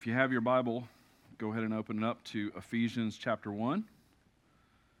If you have your Bible, go ahead and open it up to Ephesians chapter 1.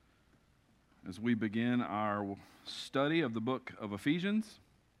 As we begin our study of the book of Ephesians.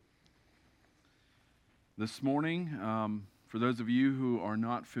 This morning, for those of you who are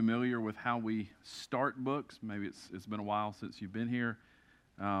not familiar with how we start books, maybe it's been a while since you've been here.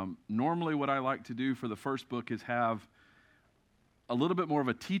 Normally what I like to do for the first book is have a little bit more of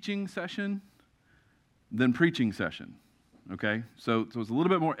a teaching session than preaching session. Okay, so it's a little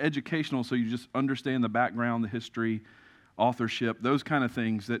bit more educational, so you just understand the background, the history, authorship, those kind of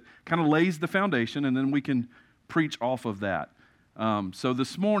things that kind of lays the foundation, and then we can preach off of that. So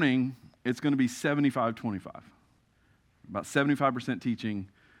this morning, it's going to be 75-25. About 75% teaching,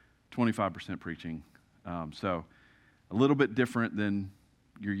 25% preaching. So a little bit different than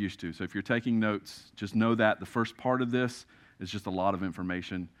you're used to. So if you're taking notes, just know that the first part of this is just a lot of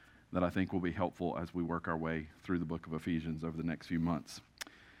information that I think will be helpful as we work our way through the book of Ephesians over the next few months.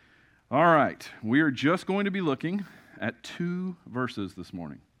 All right, we are just going to be looking at two verses this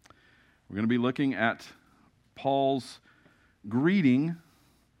morning. We're going to be looking at Paul's greeting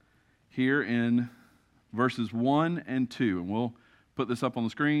here in verses 1 and 2. And we'll put this up on the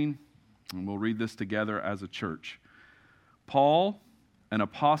screen, and we'll read this together as a church. Paul, an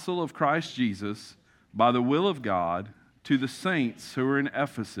apostle of Christ Jesus, by the will of God, to the saints who are in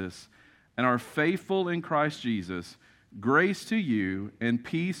Ephesus and are faithful in Christ Jesus, grace to you and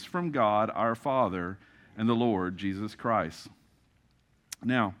peace from God our Father and the Lord Jesus Christ.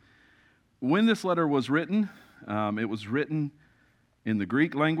 Now, when this letter was written, it was written in the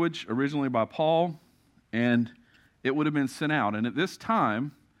Greek language originally by Paul, and it would have been sent out. And at this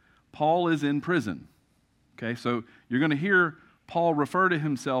time, Paul is in prison. Okay, so you're going to hear Paul refer to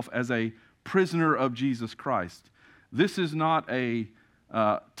himself as a prisoner of Jesus Christ. This is not a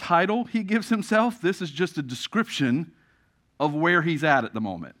title he gives himself. This is just a description of where he's at the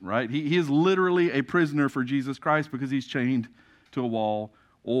moment, right? He is literally a prisoner for Jesus Christ because he's chained to a wall,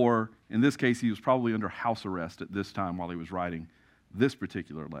 or in this case, he was probably under house arrest at this time while he was writing this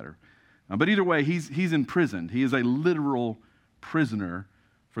particular letter. But either way, he's imprisoned. He is a literal prisoner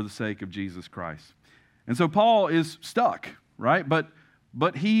for the sake of Jesus Christ. And so Paul is stuck, right?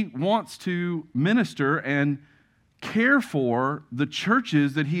 But he wants to minister and care for the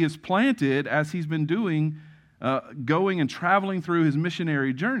churches that he has planted as he's been doing, going and traveling through his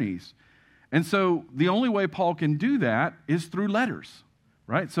missionary journeys. And so the only way Paul can do that is through letters,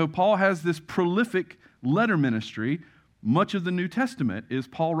 right? So Paul has this prolific letter ministry. Much of the New Testament is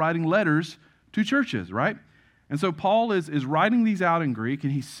Paul writing letters to churches, right? And so Paul is writing these out in Greek,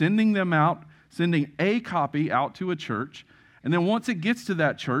 and he's sending them out, sending a copy out to a church. And then once it gets to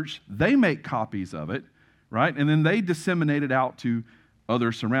that church, they make copies of it, right? And then they disseminate it out to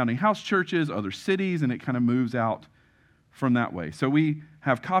other surrounding house churches, other cities, and it kind of moves out from that way. So we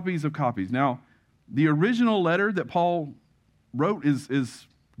have copies of copies. Now, the original letter that Paul wrote is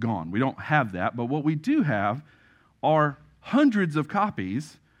gone. We don't have that, but what we do have are hundreds of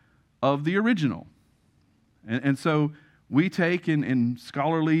copies of the original. And so we take in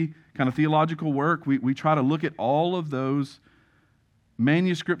scholarly kind of theological work, we try to look at all of those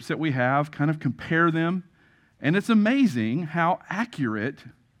manuscripts that we have, kind of compare them. And it's amazing how accurate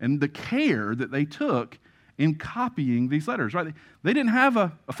and the care that they took in copying these letters, right? They didn't have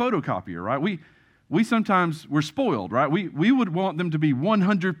a photocopier, right? We sometimes were spoiled, right? We would want them to be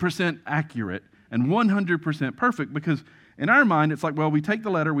 100% accurate and 100% perfect because in our mind, it's like, well, we take the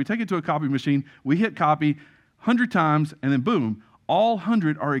letter, we take it to a copy machine, we hit copy 100 times, and then boom, all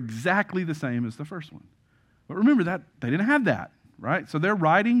 100 are exactly the same as the first one. But remember that they didn't have that, right? So they're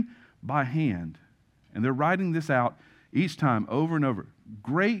writing by hand. And they're writing this out each time over and over.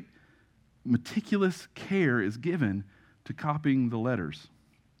 Great, meticulous care is given to copying the letters.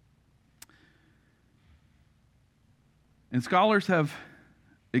 And scholars have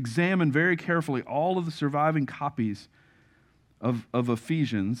examined very carefully all of the surviving copies of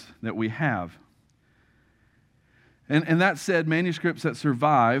Ephesians that we have. And that said, manuscripts that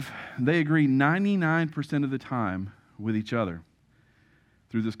survive, they agree 99% of the time with each other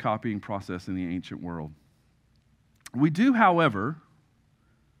through this copying process in the ancient world. We do, however,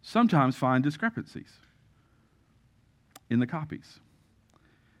 sometimes find discrepancies in the copies.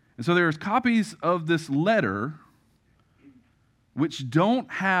 And so there's copies of this letter which don't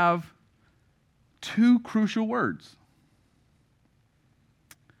have two crucial words.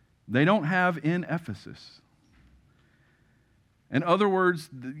 They don't have in Ephesus. In other words,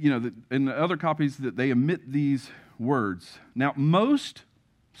 in the other copies that they omit these words. Now, most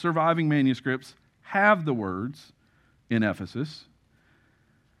surviving manuscripts have the words in Ephesus.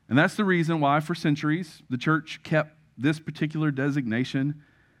 And that's the reason why for centuries the church kept this particular designation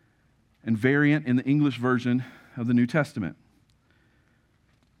and variant in the English version of the New Testament.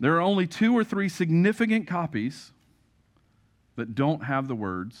 There are only 2 or 3 significant copies that don't have the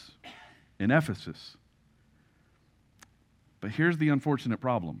words in Ephesus. But here's the unfortunate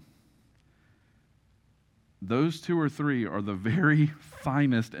problem. Those 2 or 3 are the very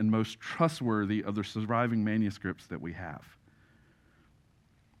finest and most trustworthy of the surviving manuscripts that we have.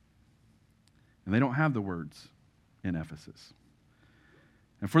 And they don't have the words in Ephesus.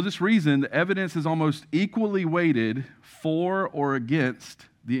 And for this reason, the evidence is almost equally weighted for or against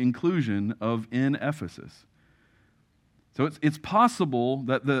the inclusion of in Ephesus. So it's possible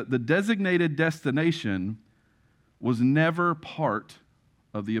that the designated destination was never part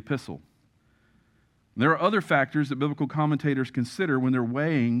of the epistle. There are other factors that biblical commentators consider when they're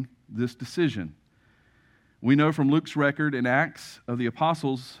weighing this decision. We know from Luke's record in Acts of the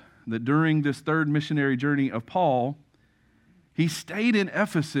Apostles that during this 3rd missionary journey of Paul, he stayed in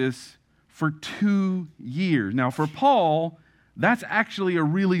Ephesus for 2 years. Now, for Paul, that's actually a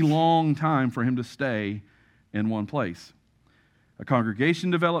really long time for him to stay in one place. A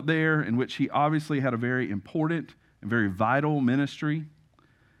congregation developed there in which he obviously had a very important and very vital ministry.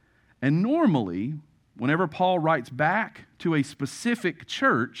 And normally, whenever Paul writes back to a specific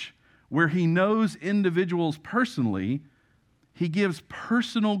church where he knows individuals personally, he gives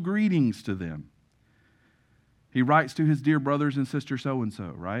personal greetings to them. He writes to his dear brothers and sister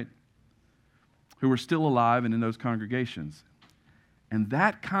so-and-so, right? Who are still alive and in those congregations. And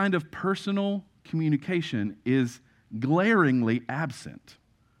that kind of personal communication is glaringly absent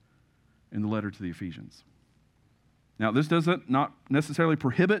in the letter to the Ephesians. Now, this doesn't not necessarily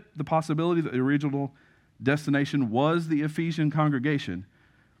prohibit the possibility that the original destination was the Ephesian congregation,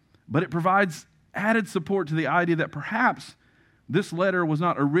 but it provides added support to the idea that perhaps this letter was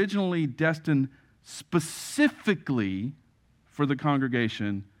not originally destined specifically for the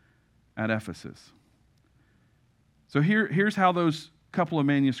congregation at Ephesus. So here's how those couple of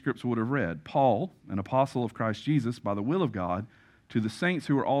manuscripts would have read. Paul, an apostle of Christ Jesus by the will of God, to the saints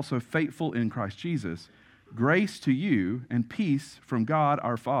who are also faithful in Christ Jesus, grace to you and peace from God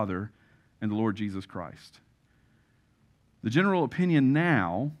our Father and the Lord Jesus Christ. The general opinion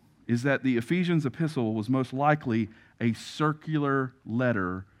now is that the Ephesians epistle was most likely a circular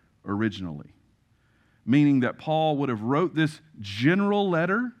letter originally, meaning that Paul would have wrote this general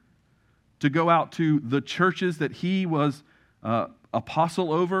letter to go out to the churches that he was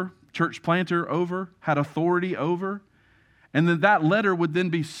apostle over, church planter over, had authority over, and then that letter would then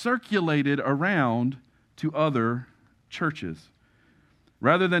be circulated around to other churches.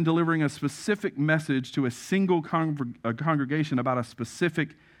 Rather than delivering a specific message to a single congregation about a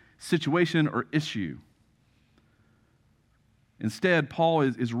specific situation or issue. Instead, Paul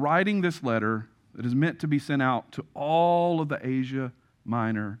is writing this letter that is meant to be sent out to all of the Asia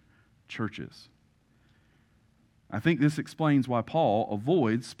Minor churches. I think this explains why Paul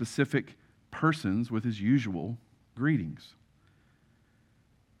avoids specific persons with his usual greetings.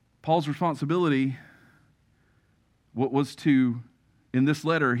 Paul's responsibility was to, in this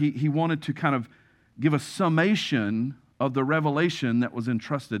letter, he wanted to kind of give a summation of the revelation that was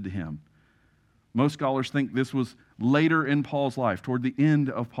entrusted to him. Most scholars think this was later in Paul's life, toward the end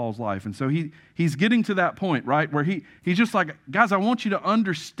of Paul's life. And so he's getting to that point, right, where he's just like, guys, I want you to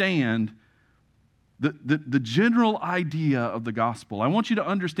understand the general idea of the gospel. I want you to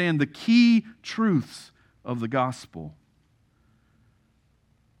understand the key truths of the gospel.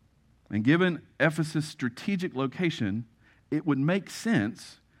 And given Ephesus' strategic location, it would make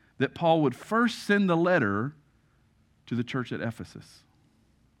sense that Paul would first send the letter to the church at Ephesus.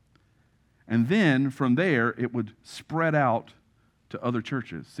 And then from there, it would spread out to other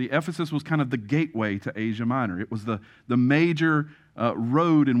churches. See, Ephesus was kind of the gateway to Asia Minor. It was the major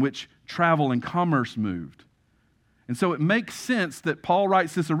road in which travel and commerce moved. And so it makes sense that Paul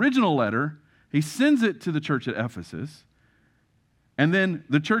writes this original letter, he sends it to the church at Ephesus, and then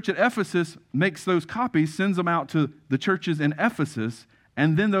the church at Ephesus makes those copies, sends them out to the churches in Ephesus,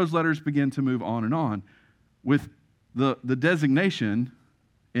 and then those letters begin to move on, with the designation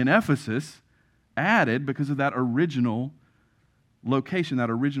in Ephesus added because of that original location, that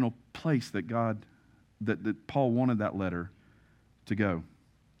original place that that Paul wanted that letter to go.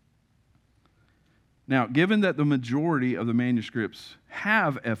 Now, given that the majority of the manuscripts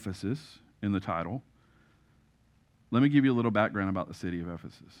have Ephesus in the title, let me give you a little background about the city of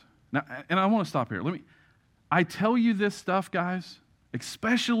Ephesus. Now, and I want to stop here. I tell you this stuff, guys,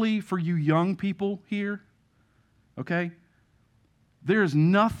 especially for you young people here, okay? There's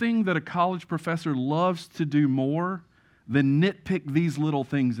nothing that a college professor loves to do more than nitpick these little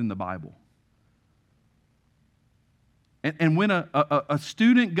things in the Bible. And when a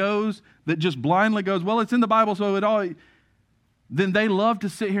student goes that just blindly goes, well, it's in the Bible, so it all, then they love to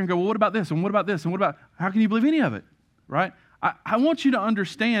sit here and go, well, what about this? And what about this? And what about, how can you believe any of it? Right? I want you to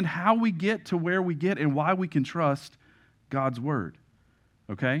understand how we get to where we get and why we can trust God's word.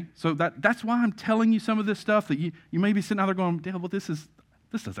 Okay? So that's why I'm telling you some of this stuff that you may be sitting out there going, Dale, well, this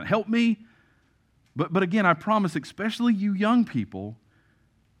doesn't help me. But again, I promise, especially you young people,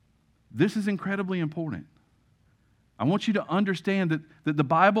 this is incredibly important. I want you to understand that the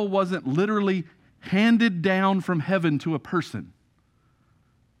Bible wasn't literally handed down from heaven to a person.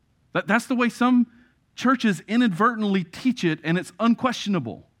 That's the way some churches inadvertently teach it, and it's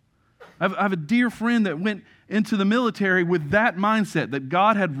unquestionable. I have a dear friend that went into the military with that mindset, that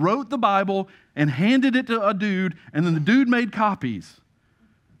God had wrote the Bible and handed it to a dude, and then the dude made copies.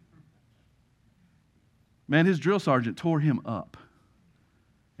 Man, his drill sergeant tore him up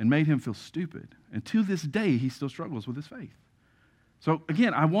and made him feel stupid. And to this day, he still struggles with his faith. So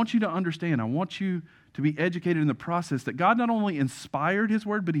again, I want you to understand, I want you to be educated in the process that God not only inspired his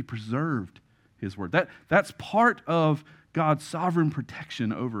word, but he preserved his word. That's part of God's sovereign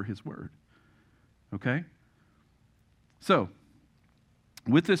protection over his word. Okay? So,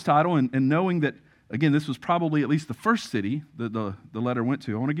 with this title and knowing that, again, this was probably at least the first city that the letter went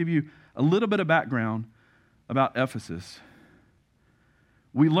to, I want to give you a little bit of background about Ephesus.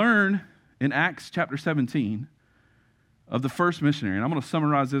 We learn in Acts chapter 17 of the first missionary, and I'm going to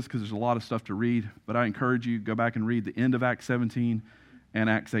summarize this because there's a lot of stuff to read, but I encourage you to go back and read the end of Acts 17 and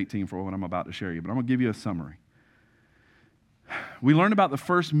Acts 18 for what I'm about to share you, but I'm going to give you a summary. We learn about the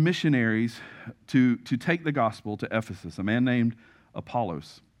first missionaries to take the gospel to Ephesus, a man named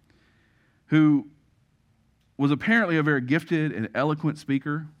Apollos, who was apparently a very gifted and eloquent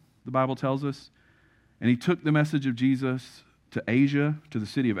speaker, the Bible tells us, and he took the message of Jesus to Asia, to the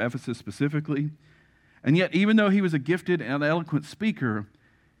city of Ephesus specifically. And yet, even though he was a gifted and eloquent speaker,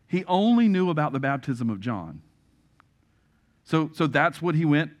 he only knew about the baptism of John. So that's what he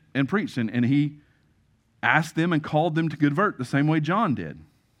went and preached, and he asked them and called them to convert the same way John did.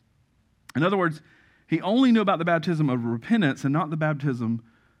 In other words, he only knew about the baptism of repentance and not the baptism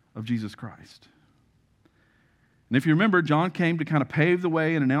of Jesus Christ. And if you remember, John came to kind of pave the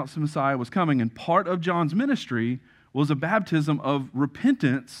way and announce the Messiah was coming, and part of John's ministry was a baptism of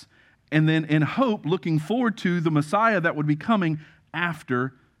repentance and then in hope looking forward to the Messiah that would be coming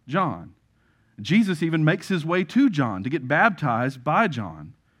after John. Jesus even makes his way to John to get baptized by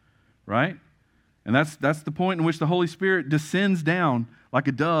John, right? And that's the point in which the Holy Spirit descends down like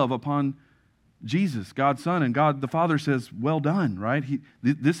a dove upon Jesus, God's Son, and God the Father says, well done, right?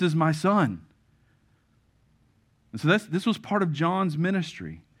 This is my Son. And so this was part of John's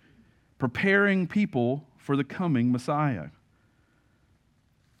ministry, preparing people for the coming Messiah.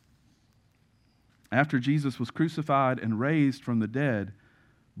 After Jesus was crucified and raised from the dead,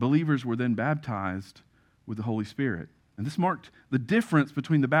 believers were then baptized with the Holy Spirit. And this marked the difference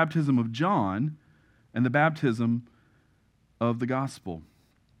between the baptism of John and the baptism of the gospel.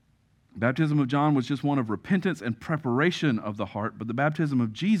 The baptism of John was just one of repentance and preparation of the heart, but the baptism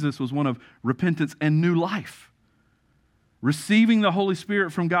of Jesus was one of repentance and new life, receiving the Holy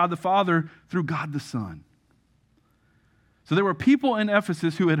Spirit from God the Father through God the Son. So there were people in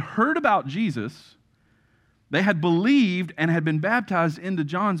Ephesus who had heard about Jesus, they had believed and had been baptized into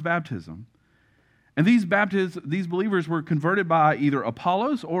John's baptism. And these believers were converted by either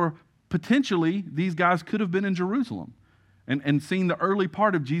Apollos, or potentially these guys could have been in Jerusalem and seen the early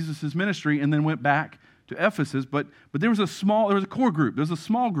part of Jesus' ministry and then went back to Ephesus. But there was a core group. There was a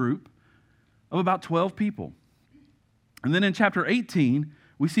small group of about 12 people. And then in chapter 18,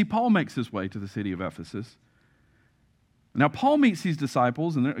 we see Paul makes his way to the city of Ephesus. Now, Paul meets these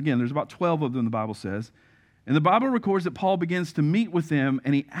disciples, and again, there's about 12 of them, the Bible says. And the Bible records that Paul begins to meet with them,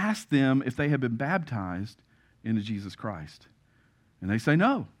 and he asks them if they have been baptized into Jesus Christ. And they say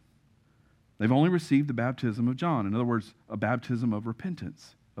no. They've only received the baptism of John. In other words, a baptism of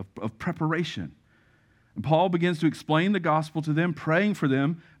repentance, of preparation. And Paul begins to explain the gospel to them, praying for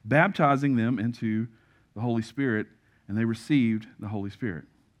them, baptizing them into the Holy Spirit, and they received the Holy Spirit.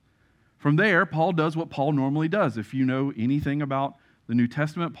 From there, Paul does what Paul normally does. If you know anything about the New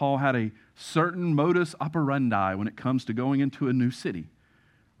Testament, Paul had a certain modus operandi when it comes to going into a new city,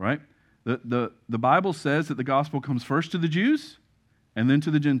 right? The Bible says that the gospel comes first to the Jews and then to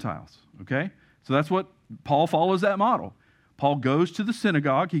the Gentiles, okay? So that's what Paul follows that model. Paul goes to the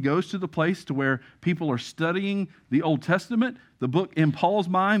synagogue. He goes to the place to where people are studying the Old Testament, the book in Paul's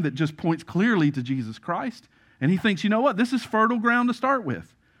mind that just points clearly to Jesus Christ. And he thinks, you know what? This is fertile ground to start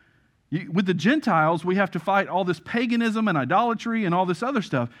with. With the Gentiles, we have to fight all this paganism and idolatry and all this other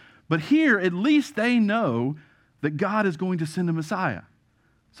stuff. But here, at least they know that God is going to send a Messiah.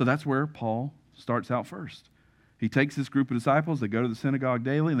 So that's where Paul starts out first. He takes this group of disciples, they go to the synagogue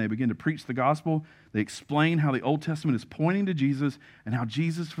daily, and they begin to preach the gospel. They explain how the Old Testament is pointing to Jesus and how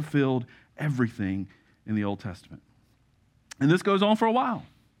Jesus fulfilled everything in the Old Testament. And this goes on for a while.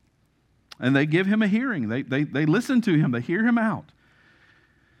 And they give him a hearing. They listen to him. They hear him out.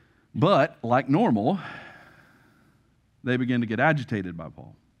 But, like normal, they begin to get agitated by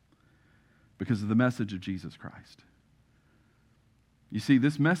Paul because of the message of Jesus Christ. You see,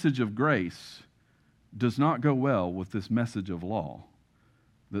 this message of grace does not go well with this message of law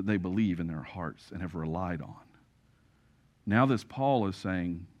that they believe in their hearts and have relied on. Now this Paul is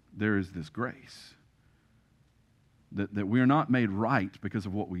saying there is this grace. That we are not made right because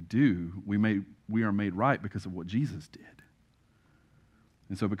of what we do. We are made right because of what Jesus did.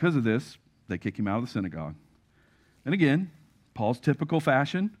 And so because of this, they kick him out of the synagogue. And again, Paul's typical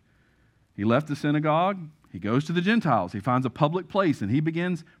fashion. He left the synagogue. He goes to the Gentiles. He finds a public place, and he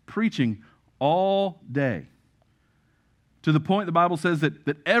begins preaching all day. To the point the Bible says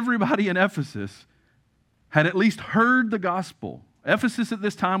that everybody in Ephesus had at least heard the gospel. Ephesus at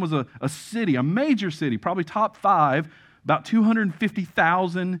this time was a city, a major city, probably top 5, about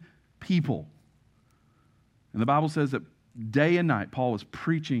 250,000 people. And the Bible says that day and night Paul was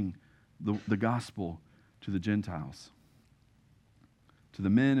preaching the gospel to the Gentiles, to the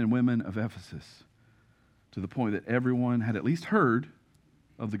men and women of Ephesus, to the point that everyone had at least heard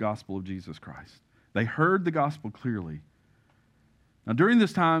of the gospel of Jesus Christ. They heard the gospel clearly. Now, during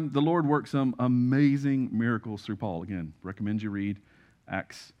this time, the Lord worked some amazing miracles through Paul. Again, recommend you read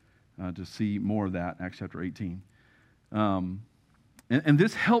Acts to see more of that, Acts chapter 18. And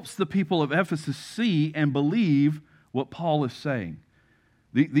this helps the people of Ephesus see and believe what Paul is saying.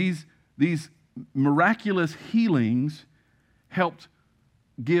 These miraculous healings helped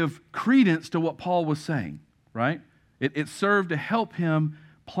give credence to what Paul was saying, right? It served to help him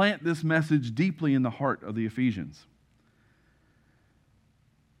plant this message deeply in the heart of the Ephesians.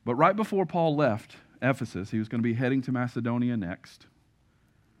 But right before Paul left Ephesus, he was going to be heading to Macedonia next.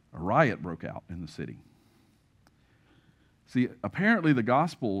 A riot broke out in the city. See, apparently the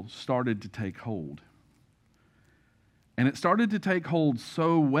gospel started to take hold. And it started to take hold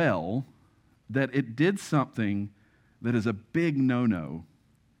so well that it did something that is a big no-no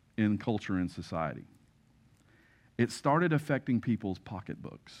in culture and society. It started affecting people's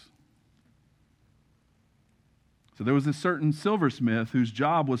pocketbooks. So there was this certain silversmith whose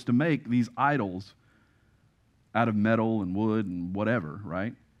job was to make these idols out of metal and wood and whatever,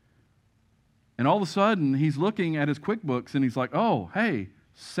 right? And all of a sudden, he's looking at his QuickBooks and he's like, oh, hey,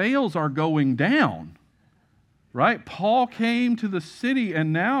 sales are going down, right? Paul came to the city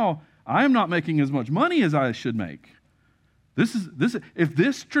and now I'm not making as much money as I should make. If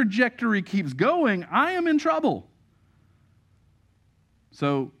this trajectory keeps going, I am in trouble.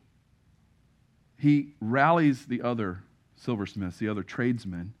 So he rallies the other silversmiths, the other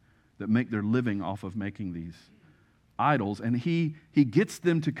tradesmen that make their living off of making these idols, and he gets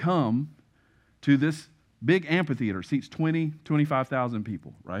them to come to this big amphitheater, seats 25,000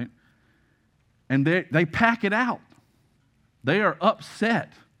 people, right? And they pack it out. They are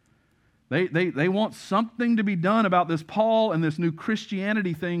upset. They want something to be done about this Paul and this new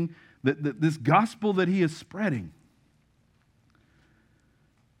Christianity thing, that this gospel that he is spreading.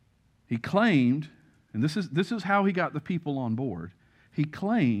 He claimed, and this is how he got the people on board, he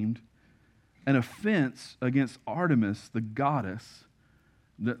claimed an offense against Artemis, the goddess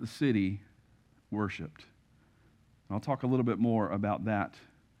that the city worshipped. I'll talk a little bit more about that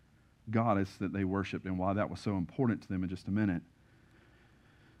goddess that they worshiped and why that was so important to them in just a minute.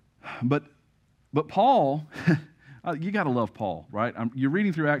 But Paul, you got to love Paul, right? You're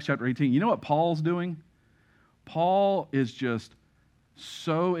reading through Acts chapter 18. You know what Paul's doing? Paul is just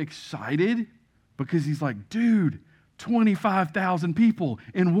so excited because he's like, dude, 25,000 people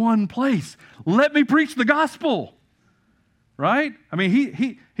in one place. Let me preach the gospel, right? I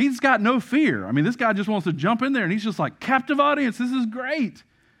mean, he's got no fear. I mean, this guy just wants to jump in there and he's just like, captive audience, this is great.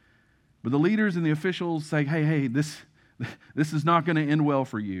 But the leaders and the officials say, hey, this is not going to end well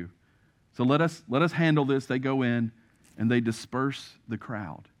for you. So let us handle this. They go in and they disperse the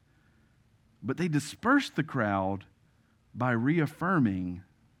crowd. But they disperse the crowd by reaffirming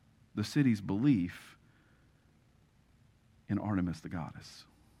the city's belief in Artemis the goddess.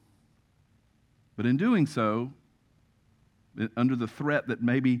 But in doing so, under the threat that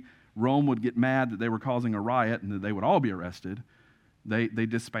maybe Rome would get mad that they were causing a riot and that they would all be arrested, they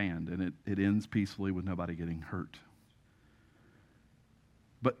disband, and it ends peacefully with nobody getting hurt.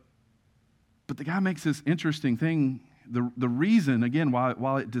 But the guy makes this interesting thing the reason, again,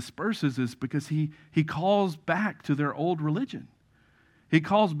 why it disperses is because he calls back to their old religion. He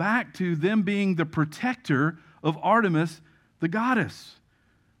calls back to them being the protector of Artemis, the goddess.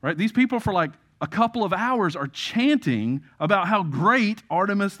 Right? These people for like a couple of hours are chanting about how great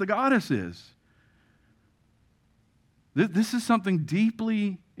Artemis, the goddess, is. This is something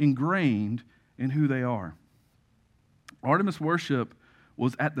deeply ingrained in who they are. Artemis worship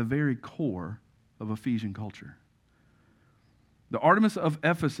was at the very core of Ephesian culture. The Artemis of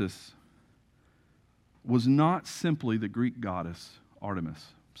Ephesus was not simply the Greek goddess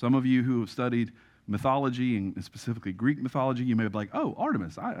Artemis. Some of you who have studied mythology, and specifically Greek mythology, you may be like, oh,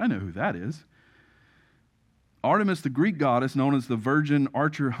 Artemis, I know who that is. Artemis, the Greek goddess, known as the virgin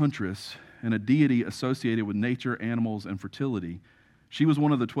archer huntress, and a deity associated with nature, animals, and fertility. She was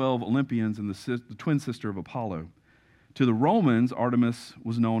one of the 12 Olympians and the twin sister of Apollo. To the Romans, Artemis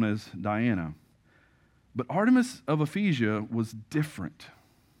was known as Diana. But Artemis of Ephesia was different.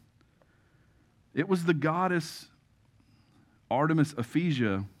 It was the goddess Artemis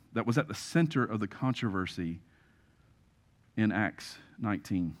Ephesia that was at the center of the controversy in Acts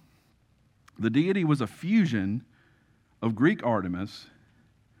 19. The deity was a fusion of Greek Artemis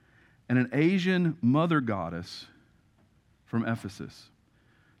and an Asian mother goddess from Ephesus.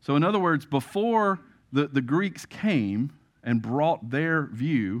 So in other words, before the Greeks came and brought their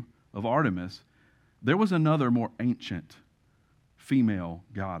view of Artemis, there was another more ancient female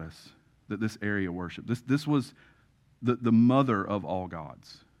goddess that this area worshiped. This was the mother of all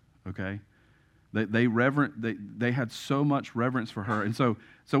gods, okay? They had so much reverence for her. And so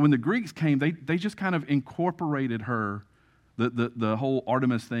when the Greeks came, they just kind of incorporated her, the whole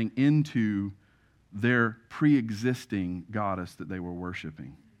Artemis thing, into their pre-existing goddess that they were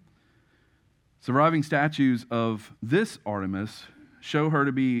worshiping. Surviving statues of this Artemis show her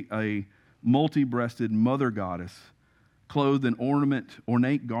to be a multi-breasted mother goddess, clothed in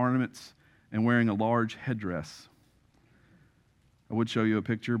ornate garments and wearing a large headdress. I would show you a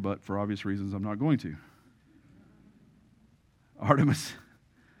picture, but for obvious reasons, I'm not going to. Artemis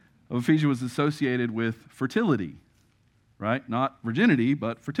of Ephesia was associated with fertility, right? Not virginity,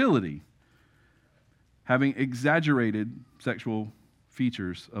 but fertility, having exaggerated sexual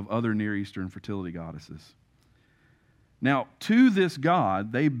features of other Near Eastern fertility goddesses. Now, to this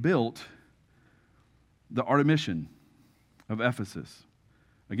god, they built the Artemision of Ephesus.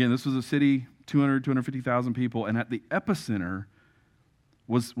 Again, this was a city, 250,000 people, and at the epicenter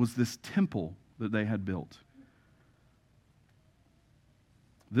was this temple that they had built.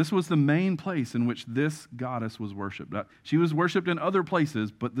 This was the main place in which this goddess was worshipped. She was worshipped in other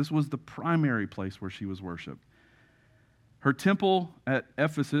places, but this was the primary place where she was worshipped. Her temple at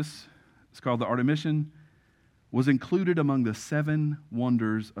Ephesus, it's called the Artemision, was included among the 7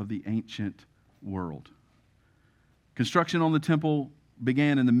 wonders of the ancient world. Construction on the temple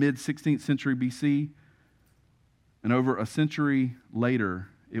began in the mid-16th century BC, and over a century later,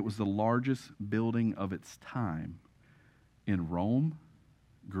 it was the largest building of its time in Rome,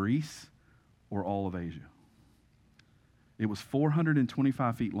 Greece, or all of Asia. It was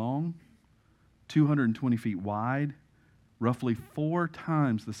 425 feet long, 220 feet wide, roughly 4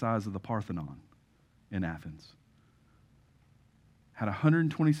 times the size of the Parthenon in Athens. Had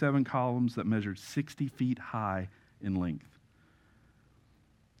 127 columns that measured 60 feet high in length.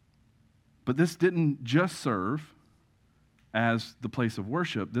 But this didn't just serve as the place of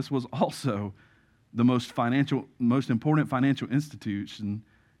worship. This was also the most important financial institution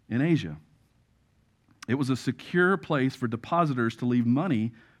in Asia. It was a secure place for depositors to leave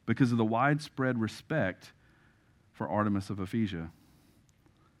money because of the widespread respect for Artemis of Ephesia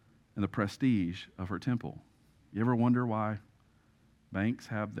and the prestige of her temple. You ever wonder why banks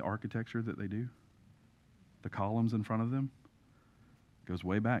have the architecture that they do? The columns in front of them? It goes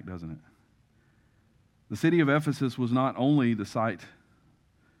way back, doesn't it? The city of Ephesus was not only the site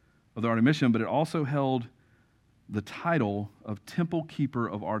of the Artemision, but it also held the title of Temple Keeper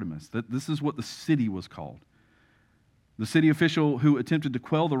of Artemis. This is what the city was called. The city official who attempted to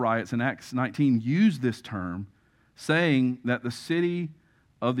quell the riots in Acts 19 used this term, saying that the city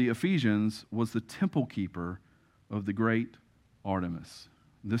of the Ephesians was the temple keeper of the great Artemis.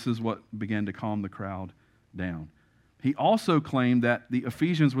 This is what began to calm the crowd down. He also claimed that the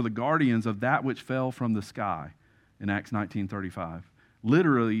Ephesians were the guardians of that which fell from the sky in Acts 19:35.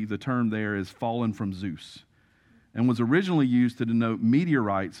 Literally, the term there is fallen from Zeus, and was originally used to denote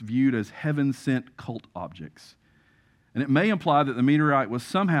meteorites viewed as heaven-sent cult objects. And it may imply that the meteorite was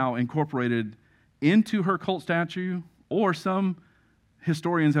somehow incorporated into her cult statue, or some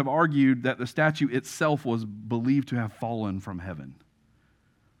historians have argued that the statue itself was believed to have fallen from heaven.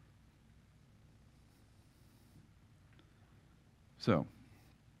 So,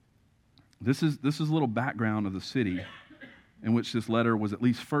 this is a little background of the city in which this letter was at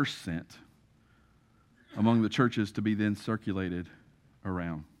least first sent among the churches to be then circulated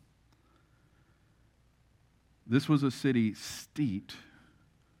around. This was a city steeped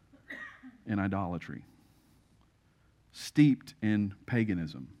in idolatry, steeped in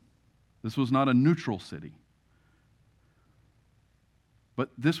paganism. This was not a neutral city. But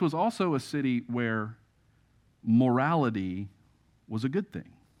this was also a city where morality was a good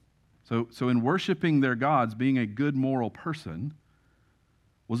thing. So in worshiping their gods, being a good moral person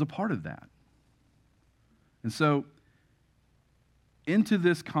was a part of that. And so, into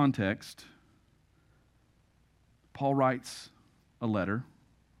this context, Paul writes a letter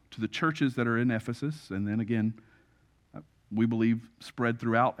to the churches that are in Ephesus, and then again, we believe spread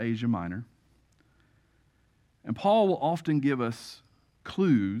throughout Asia Minor. And Paul will often give us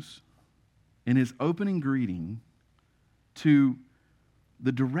clues in his opening greeting to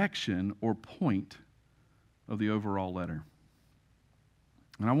the direction or point of the overall letter.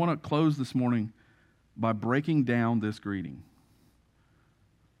 And I want to close this morning by breaking down this greeting.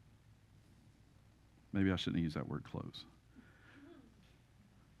 Maybe I shouldn't use that word close.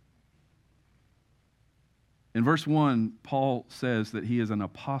 In verse 1, Paul says that he is an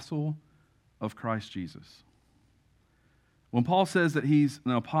apostle of Christ Jesus. When Paul says that he's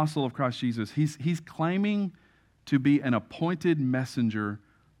an apostle of Christ Jesus, he's claiming to be an appointed messenger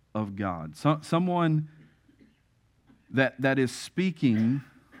of God. Someone that is speaking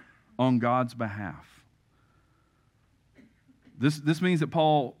on God's behalf. This means that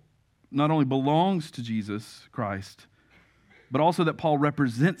Paul not only belongs to Jesus Christ, but also that Paul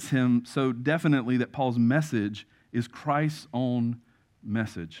represents him so definitely that Paul's message is Christ's own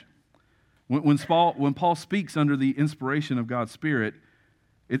message. When Paul speaks under the inspiration of God's Spirit,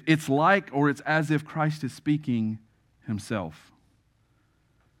 it's like or it's as if Christ is speaking himself.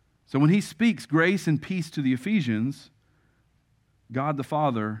 So when he speaks grace and peace to the Ephesians, God the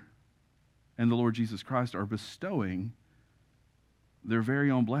Father and the Lord Jesus Christ are bestowing their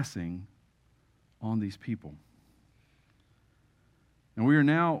very own blessing on these people. And we are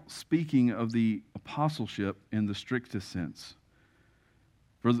now speaking of the apostleship in the strictest sense.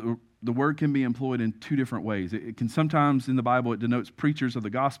 For the word can be employed in two different ways. It can sometimes, in the Bible, it denotes preachers of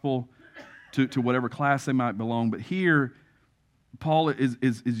the gospel to whatever class they might belong. But here, Paul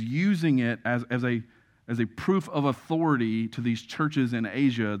is using it as a proof of authority to these churches in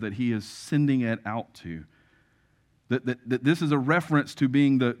Asia that he is sending it out to. That this is a reference to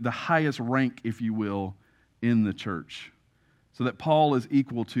being the highest rank, if you will, in the church. So that Paul is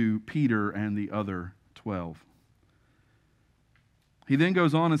equal to Peter and the other 12. He then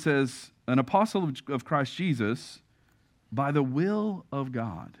goes on and says, an apostle of Christ Jesus by the will of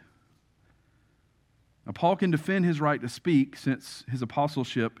God. Now, Paul can defend his right to speak since his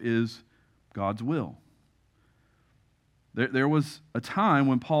apostleship is God's will. There was a time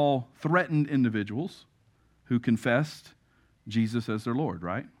when Paul threatened individuals who confessed Jesus as their Lord,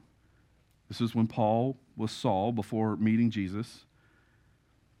 right? This is when Paul was Saul before meeting Jesus.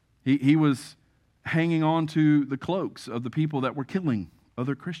 He was hanging on to the cloaks of the people that were killing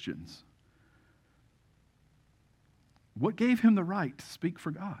other Christians. What gave him the right to speak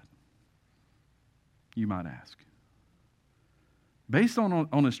for God? You might ask. Based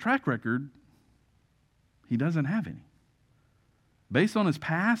on his track record, he doesn't have any. Based on his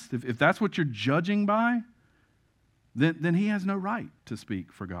past, if that's what you're judging by, then he has no right to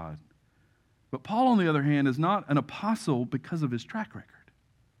speak for God. But Paul, on the other hand, is not an apostle because of his track record.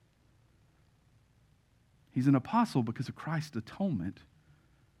 He's an apostle because of Christ's atonement.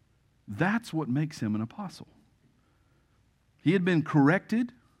 That's what makes him an apostle. He had been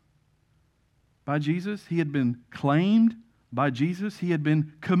corrected by Jesus. He had been claimed by Jesus. He had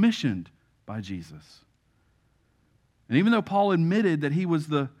been commissioned by Jesus. And even though Paul admitted that he was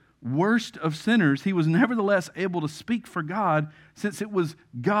the worst of sinners, he was nevertheless able to speak for God since it was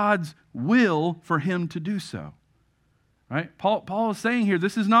God's will for him to do so. Right? Paul is saying here,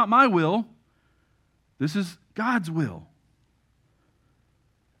 this is not my will. This is God's will.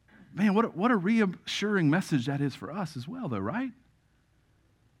 Man, what a reassuring message that is for us as well, though, right?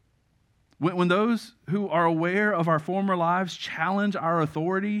 When those who are aware of our former lives challenge our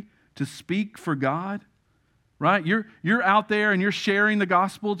authority to speak for God, right? You're out there and you're sharing the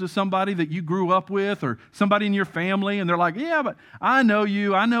gospel to somebody that you grew up with or somebody in your family, and they're like, yeah, but I know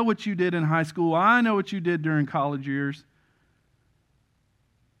you. I know what you did in high school. I know what you did during college years.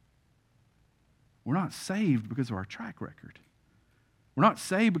 We're not saved because of our track record. We're not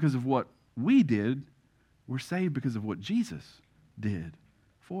saved because of what we did. We're saved because of what Jesus did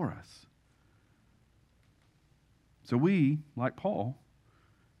for us. So we, like Paul,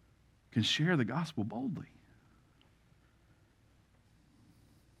 can share the gospel boldly.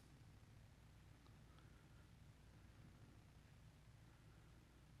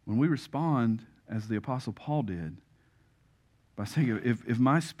 When we respond as the Apostle Paul did, by saying, if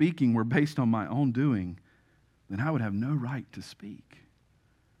my speaking were based on my own doing, then I would have no right to speak.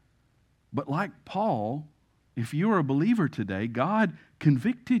 But like Paul, if you are a believer today, God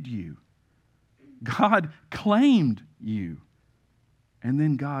convicted you. God claimed you. And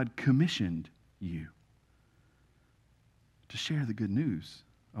then God commissioned you to share the good news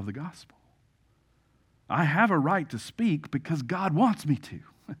of the gospel. I have a right to speak because God wants me to.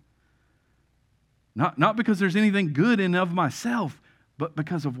 Not because there's anything good in of myself, but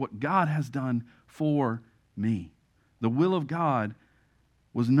because of what God has done for me. The will of God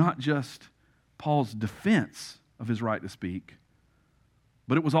was not just Paul's defense of his right to speak,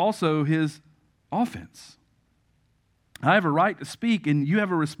 but it was also his offense. I have a right to speak, and you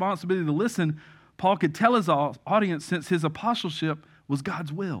have a responsibility to listen. Paul could tell his audience, since his apostleship was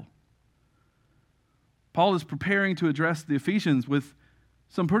God's will. Paul is preparing to address the Ephesians with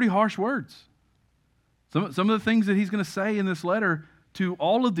some pretty harsh words. Some of the things that he's going to say in this letter to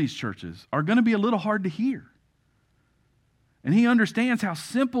all of these churches are going to be a little hard to hear. And he understands how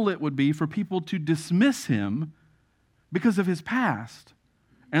simple it would be for people to dismiss him because of his past,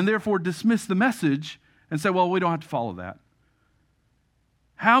 and therefore dismiss the message and say, well, we don't have to follow that.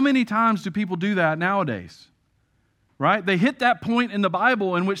 How many times do people do that nowadays? Right? They hit that point in the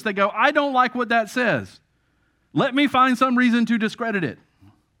Bible in which they go, I don't like what that says. Let me find some reason to discredit it.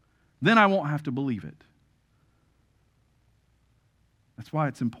 Then I won't have to believe it. That's why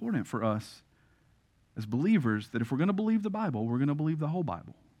it's important for us as believers that if we're going to believe the Bible, we're going to believe the whole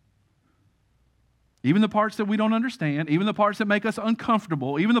Bible. Even the parts that we don't understand, even the parts that make us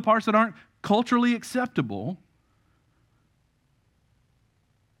uncomfortable, even the parts that aren't culturally acceptable,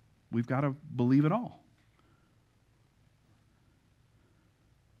 we've got to believe it all.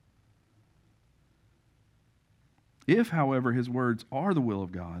 If, however, his words are the will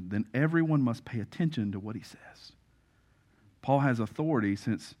of God, then everyone must pay attention to what he says. Paul has authority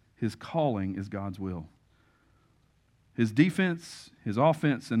since his calling is God's will. His defense, his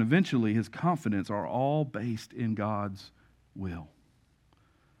offense, and eventually his confidence are all based in God's will.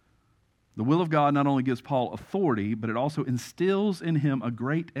 The will of God not only gives Paul authority, but it also instills in him a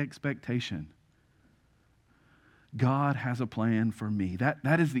great expectation. God has a plan for me.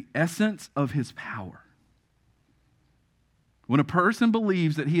 That is the essence of his power. When a person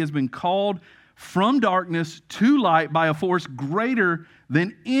believes that he has been called from darkness to light by a force greater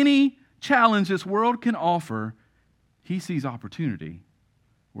than any challenge this world can offer, he sees opportunity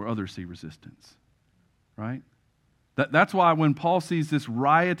where others see resistance. Right? That's why when Paul sees this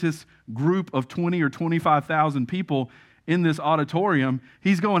riotous group of 20 or 25,000 people in this auditorium,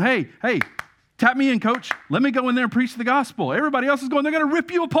 he's going, hey, tap me in, coach. Let me go in there and preach the gospel. Everybody else is going, they're going to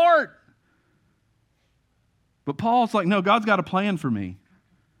rip you apart. But Paul's like, no, God's got a plan for me.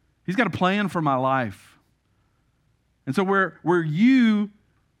 He's got a plan for my life. And so where you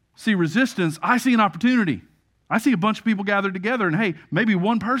see resistance, I see an opportunity. I see a bunch of people gathered together, and hey, maybe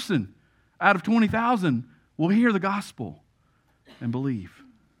one person out of 20,000 will hear the gospel and believe.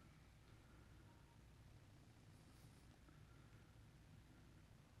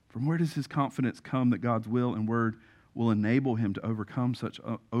 From where does his confidence come that God's will and word will enable him to overcome such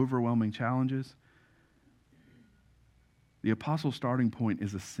overwhelming challenges? The apostle's starting point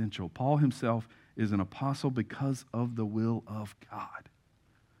is essential. Paul himself is an apostle because of the will of God.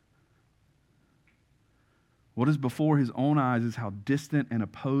 What is before his own eyes is how distant and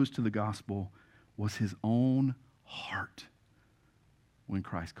opposed to the gospel was his own heart when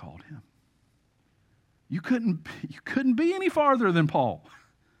Christ called him. You couldn't be any farther than Paul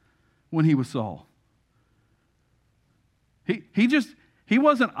when he was Saul. He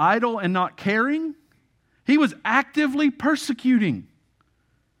wasn't idle and not caring. He was actively persecuting.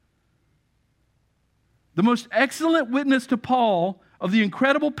 The most excellent witness to Paul of the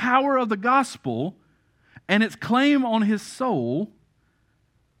incredible power of the gospel and its claim on his soul,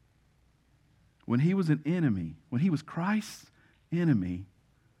 when he was an enemy, when he was Christ's enemy,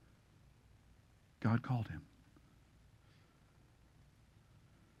 God called him.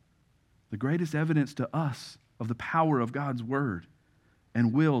 The greatest evidence to us of the power of God's word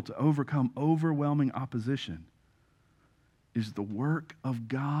and will to overcome overwhelming opposition is the work of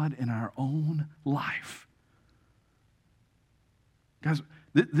God in our own life. Guys,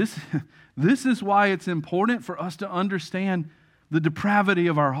 this is why it's important for us to understand the depravity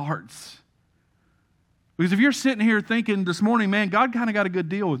of our hearts. Because if you're sitting here thinking this morning, man, God kind of got a good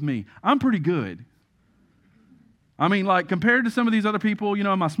deal with me. I'm pretty good. I mean, like, compared to some of these other people,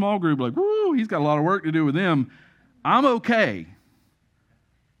 in my small group, like, woo, he's got a lot of work to do with them. I'm okay.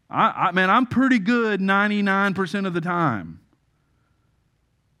 Man, I'm pretty good 99% of the time.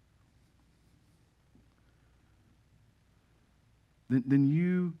 Then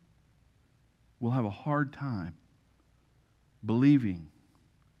you will have a hard time believing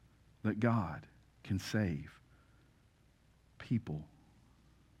that God can save people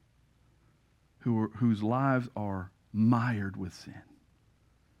whose lives are mired with sin.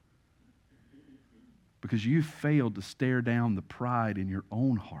 Because you failed to stare down the pride in your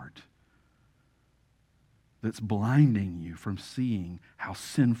own heart that's blinding you from seeing how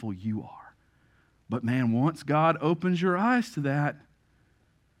sinful you are. But man, once God opens your eyes to that,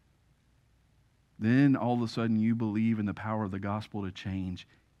 then all of a sudden you believe in the power of the gospel to change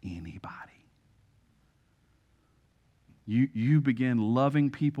anybody. You begin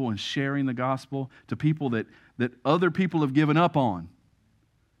loving people and sharing the gospel to people that other people have given up on.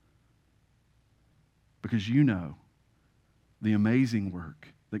 Because you know the amazing work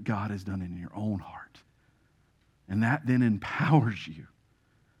that God has done in your own heart. And that then empowers you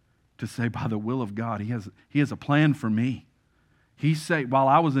to say, by the will of God, He has a plan for me. He saved, while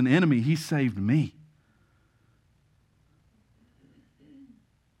I was an enemy, He saved me.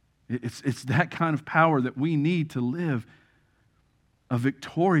 It's that kind of power that we need to live a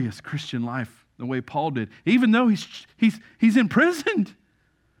victorious Christian life the way Paul did, even though he's imprisoned.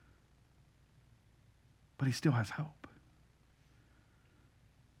 But he still has hope.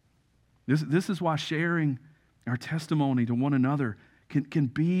 This is why sharing our testimony to one another can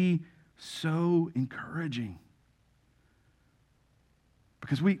be so encouraging.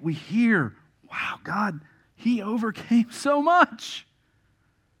 Because we hear, wow, God, He overcame so much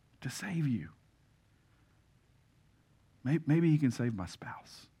to save you. Maybe He can save my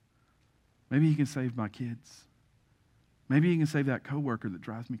spouse. Maybe He can save my kids. Maybe He can save that coworker that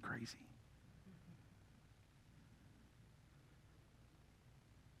drives me crazy.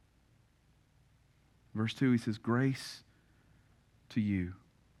 Verse 2, he says, grace to you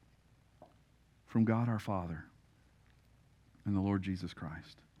from God our Father and the Lord Jesus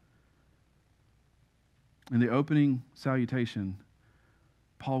Christ. In the opening salutation,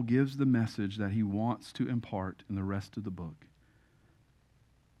 Paul gives the message that he wants to impart in the rest of the book.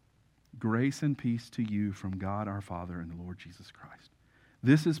 Grace and peace to you from God our Father and the Lord Jesus Christ.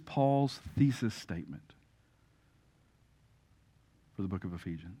 This is Paul's thesis statement for the book of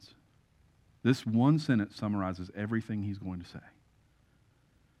Ephesians. This one sentence summarizes everything he's going to say.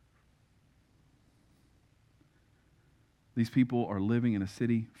 These people are living in a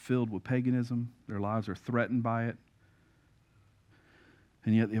city filled with paganism. Their lives are threatened by it.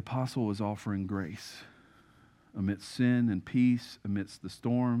 And yet the apostle is offering grace amidst sin and peace, amidst the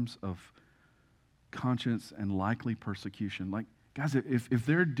storms of conscience and likely persecution. Like, guys, if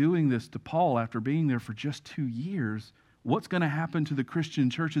they're doing this to Paul after being there for just 2 years, what's going to happen to the Christian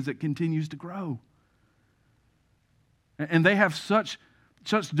church as it continues to grow? And they have such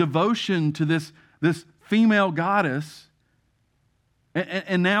devotion to this female goddess,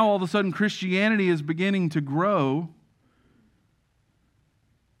 and now all of a sudden Christianity is beginning to grow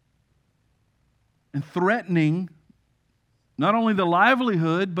and threatening not only the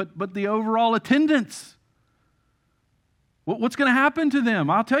livelihood, but the overall attendance. What's going to happen to them?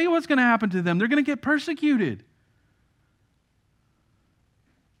 I'll tell you what's going to happen to them. They're going to get persecuted.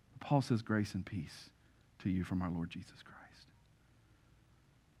 Paul says, grace and peace to you from our Lord Jesus Christ.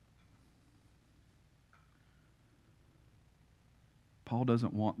 Paul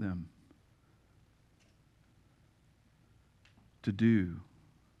doesn't want them to do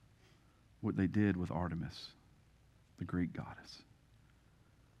what they did with Artemis, the Greek goddess.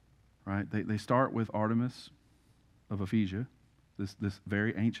 Right? They start with Artemis of Ephesia, this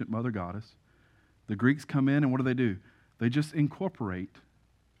very ancient mother goddess. The Greeks come in, and what do? They just incorporate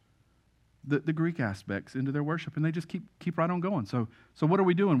the Greek aspects into their worship, and they just keep right on going. So what are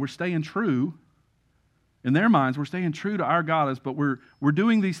we doing? We're staying true. In their minds, we're staying true to our goddess, but we're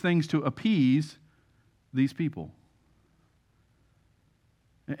doing these things to appease these people.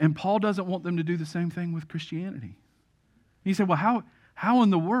 And Paul doesn't want them to do the same thing with Christianity. He said, well, how in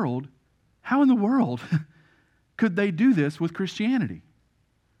the world could they do this with Christianity?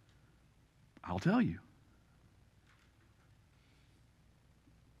 I'll tell you.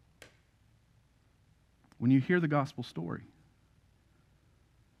 When you hear the gospel story,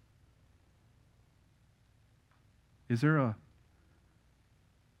 is there a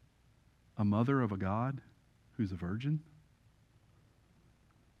mother of a God who's a virgin?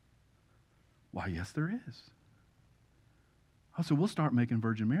 Why, yes, there is. Oh, so we'll start making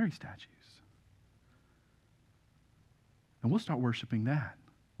Virgin Mary statues. And we'll start worshiping that.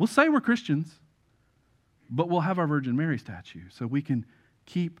 We'll say we're Christians, but we'll have our Virgin Mary statue so we can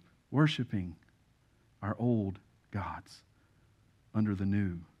keep worshiping our old gods under the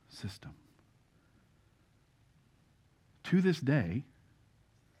new system. To this day,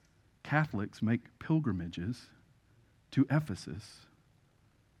 Catholics make pilgrimages to Ephesus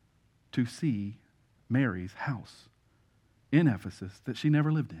to see Mary's house in Ephesus that she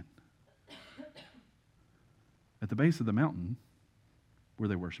never lived in. At the base of the mountain where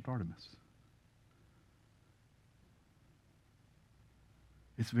they worshiped Artemis.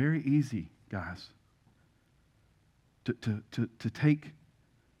 It's very easy, guys, to take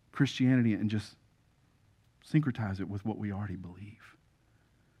Christianity and just syncretize it with what we already believe.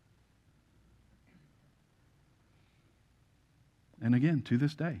 And again, to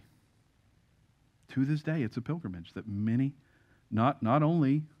this day, it's a pilgrimage that many, not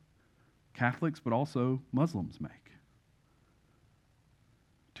only Catholics, but also Muslims make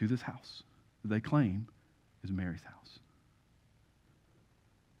to this house that they claim is Mary's house.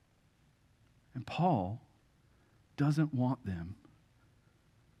 And Paul doesn't want them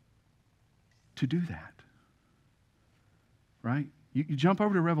to do that. Right? You jump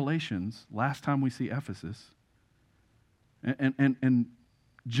over to Revelations, last time we see Ephesus, and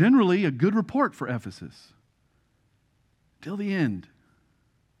generally a good report for Ephesus. Till the end.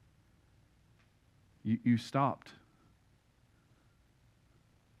 You stopped.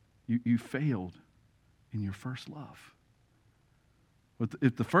 You failed in your first love. But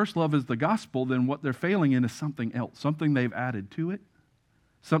if the first love is the gospel, then what they're failing in is something else, something they've added to it,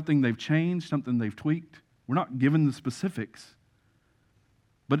 something they've changed, something they've tweaked. We're not given the specifics,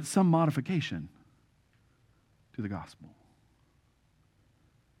 but it's some modification to the gospel.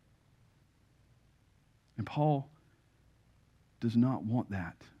 And Paul does not want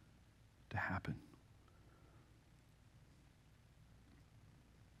that to happen.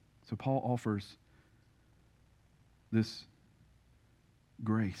 So Paul offers this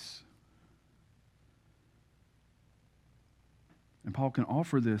grace. And Paul can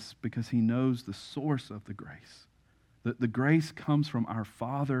offer this because he knows the source of the grace. That the grace comes from our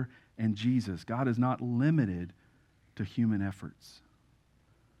Father and Jesus. God is not limited to human efforts.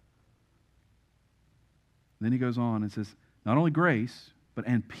 Then he goes on and says, not only grace, but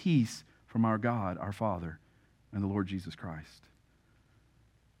and peace from our God, our Father, and the Lord Jesus Christ.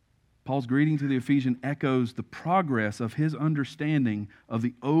 Paul's greeting to the Ephesians echoes the progress of his understanding of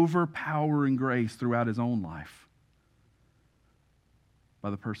the overpowering grace throughout his own life by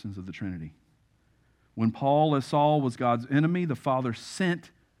the persons of the Trinity. When Paul, as Saul, was God's enemy, the Father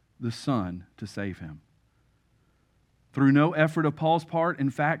sent the Son to save him. Through no effort of Paul's part, in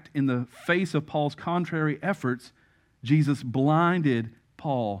fact, in the face of Paul's contrary efforts, Jesus blinded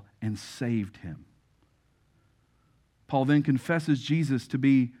Paul and saved him. Paul then confesses Jesus to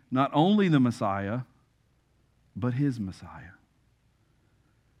be not only the Messiah, but his Messiah.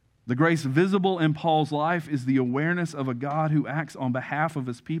 The grace visible in Paul's life is the awareness of a God who acts on behalf of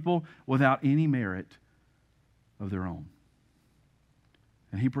his people without any merit of their own.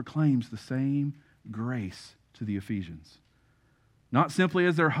 And he proclaims the same grace to the Ephesians, not simply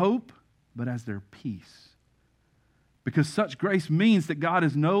as their hope, but as their peace. Because such grace means that God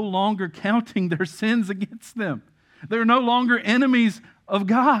is no longer counting their sins against them. They're no longer enemies of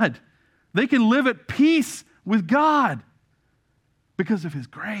God. They can live at peace with God because of his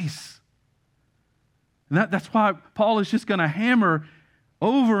grace. And that's why Paul is just going to hammer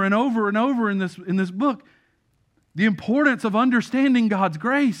over and over and over in this book the importance of understanding God's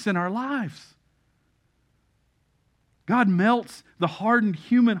grace in our lives. God melts the hardened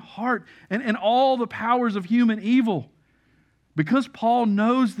human heart and all the powers of human evil. Because Paul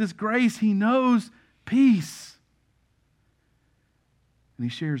knows this grace, he knows peace. And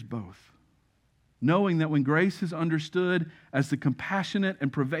he shares both, knowing that when grace is understood as the compassionate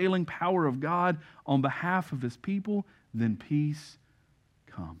and prevailing power of God on behalf of his people, then peace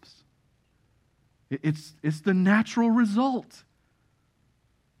comes. It's the natural result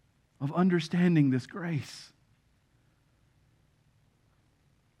of understanding this grace.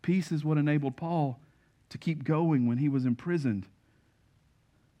 Peace is what enabled Paul to keep going when he was imprisoned.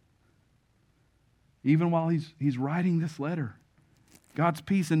 Even while he's writing this letter, God's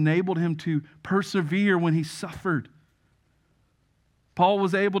peace enabled him to persevere when he suffered. Paul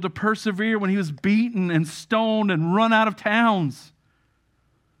was able to persevere when he was beaten and stoned and run out of towns.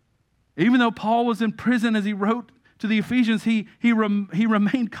 Even though Paul was in prison as he wrote to the Ephesians, he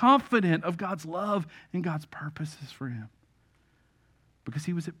remained confident of God's love and God's purposes for him because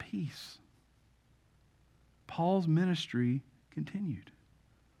he was at peace. Paul's ministry continued.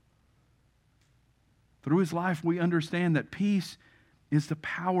 Through his life, we understand that peace is the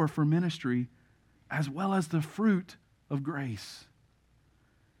power for ministry as well as the fruit of grace.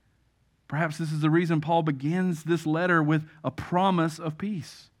 Perhaps this is the reason Paul begins this letter with a promise of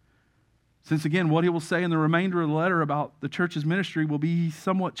peace. Since again, what he will say in the remainder of the letter about the church's ministry will be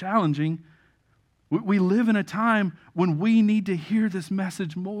somewhat challenging, we live in a time when we need to hear this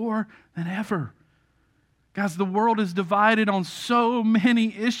message more than ever. Guys, the world is divided on so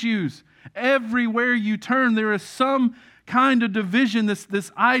many issues. Everywhere you turn, there is some kind of division.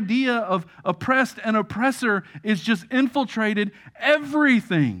 This idea of oppressed and oppressor is just infiltrated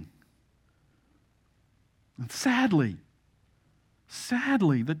everything. And sadly,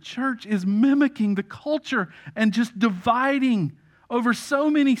 the church is mimicking the culture and just dividing over so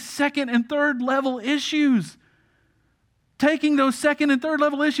many second and third level issues. Taking those second and third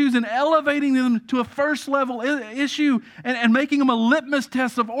level issues and elevating them to a first level issue and making them a litmus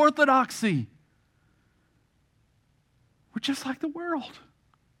test of orthodoxy. We're just like the world.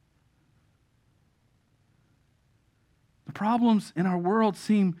 The problems in our world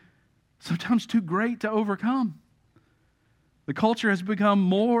seem sometimes too great to overcome. The culture has become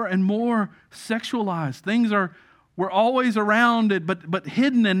more and more sexualized. Things were always around it, but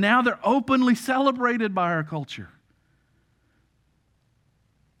hidden, and now they're openly celebrated by our culture.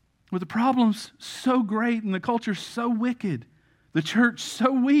 With the problems so great and the culture so wicked, the church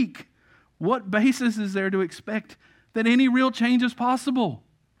so weak, what basis is there to expect that any real change is possible?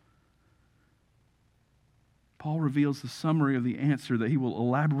 Paul reveals the summary of the answer that he will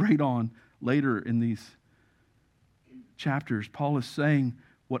elaborate on later in these chapters. Paul is saying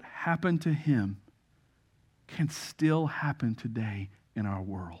what happened to him can still happen today in our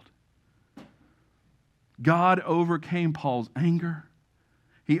world. God overcame Paul's anger.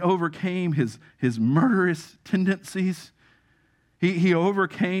 He overcame his murderous tendencies. He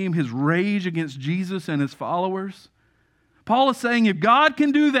overcame his rage against Jesus and his followers. Paul is saying if God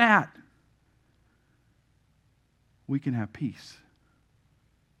can do that, we can have peace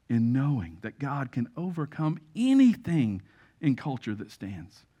in knowing that God can overcome anything in culture that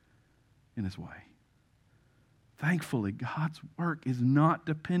stands in his way. Thankfully, God's work is not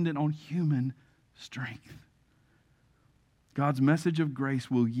dependent on human strength. God's message of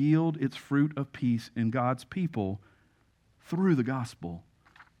grace will yield its fruit of peace in God's people through the gospel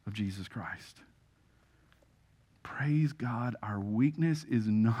of Jesus Christ. Praise God, our weakness is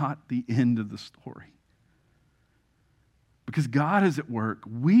not the end of the story. Because God is at work,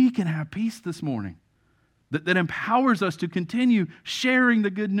 we can have peace this morning that empowers us to continue sharing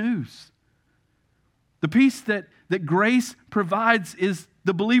the good news. The peace that grace provides is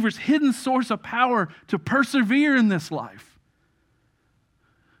the believer's hidden source of power to persevere in this life.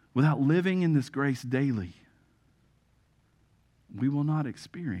 Without living in this grace daily, we will not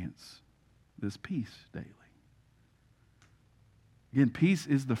experience this peace daily. Again, peace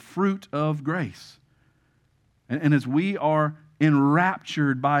is the fruit of grace. And as we are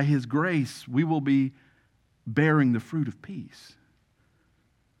enraptured by His grace, we will be bearing the fruit of peace.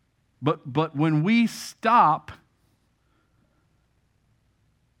 But when we stop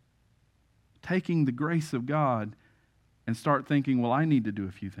taking the grace of God and start thinking, well, I need to do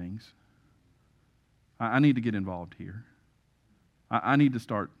a few things. I need to get involved here. I need to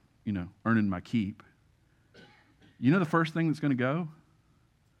start, earning my keep. You know the first thing that's going to go?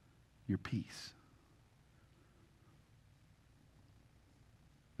 Your peace.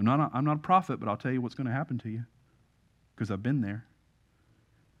 I'm not a prophet, but I'll tell you what's going to happen to you because I've been there.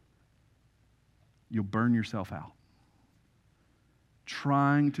 You'll burn yourself out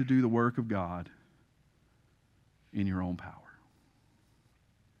trying to do the work of God in your own power.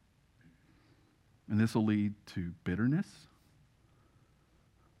 And this will lead to bitterness.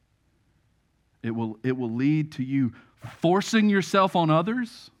 It will lead to you forcing yourself on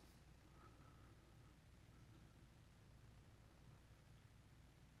others.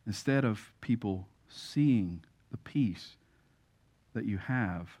 Instead of people seeing the peace that you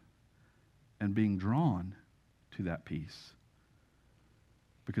have and being drawn to that peace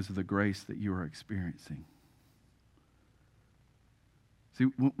because of the grace that you are experiencing. See,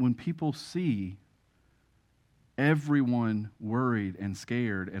 when people see everyone worried and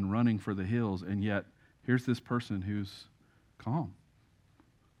scared and running for the hills, and yet here's this person who's calm,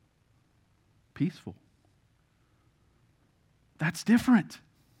 peaceful. That's different.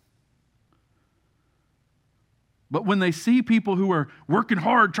 But when they see people who are working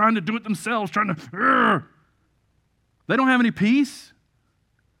hard, trying to do it themselves, they don't have any peace.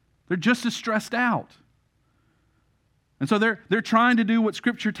 They're just as stressed out. And so they're trying to do what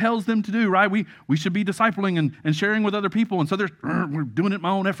Scripture tells them to do, right? We should be discipling and sharing with other people. And so we're doing it in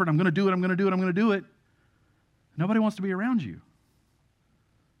my own effort. I'm going to do it. Nobody wants to be around you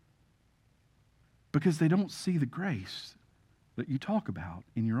because they don't see the grace that you talk about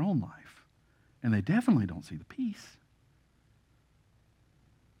in your own life. And they definitely don't see the peace.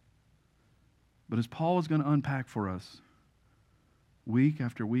 But as Paul is going to unpack for us week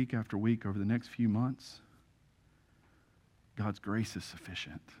after week after week over the next few months, God's grace is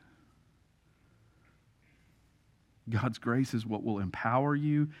sufficient. God's grace is what will empower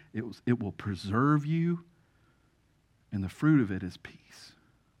you. It will preserve you. And the fruit of it is peace.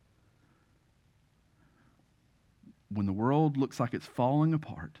 When the world looks like it's falling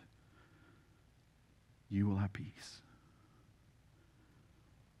apart, you will have peace.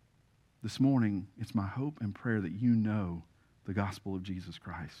 This morning, it's my hope and prayer that you know the gospel of Jesus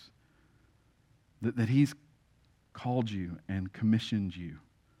Christ. That He's called you and commissioned you.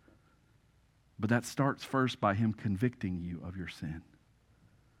 But that starts first by Him convicting you of your sin.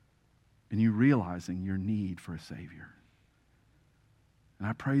 And you realizing your need for a Savior. And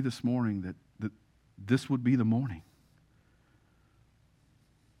I pray this morning that this would be the morning.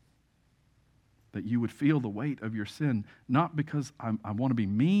 That you would feel the weight of your sin, not because I want to be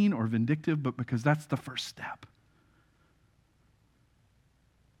mean or vindictive, but because that's the first step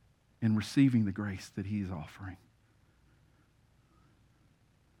in receiving the grace that He is offering.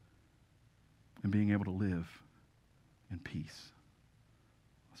 And being able to live in peace.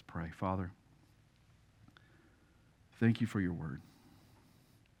 Let's pray. Father, thank you for your word.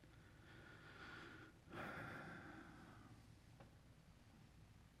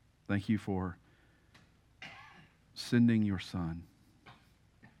 Thank you for sending your Son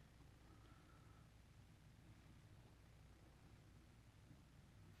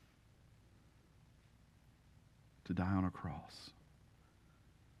to die on a cross,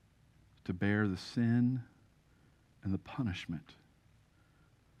 to bear the sin and the punishment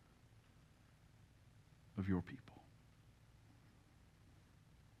of your people.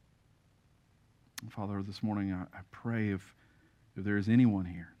 And Father, this morning I pray if there is anyone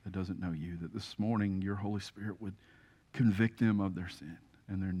here that doesn't know you, that this morning your Holy Spirit would convict them of their sin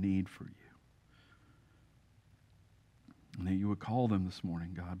and their need for you. And that you would call them this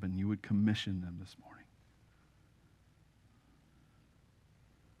morning, God, and you would commission them this morning.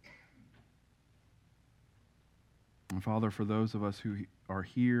 And Father, for those of us who are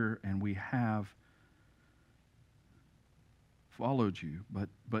here and we have followed you, but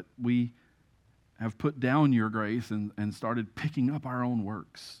we have put down your grace and started picking up our own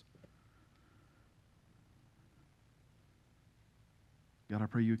works. God, I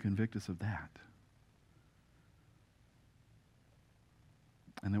pray you convict us of that.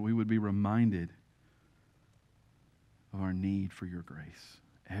 And that we would be reminded of our need for your grace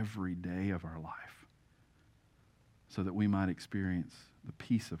every day of our life, so that we might experience the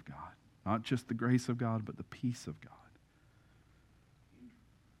peace of God. Not just the grace of God, but the peace of God.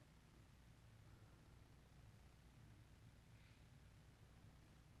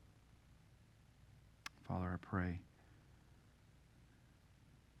 Father, I pray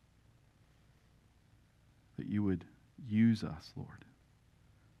that you would use us, Lord,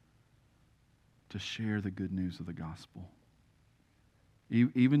 to share the good news of the gospel.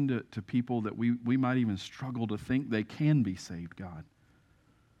 Even to people that we might even struggle to think they can be saved, God.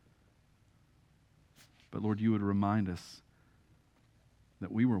 But Lord, you would remind us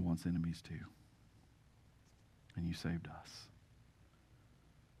that we were once enemies too, and you saved us.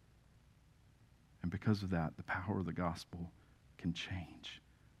 And because of that, the power of the gospel can change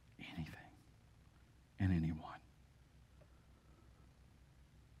anything and anyone.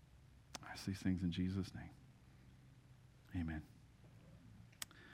 I ask these things in Jesus' name. Amen.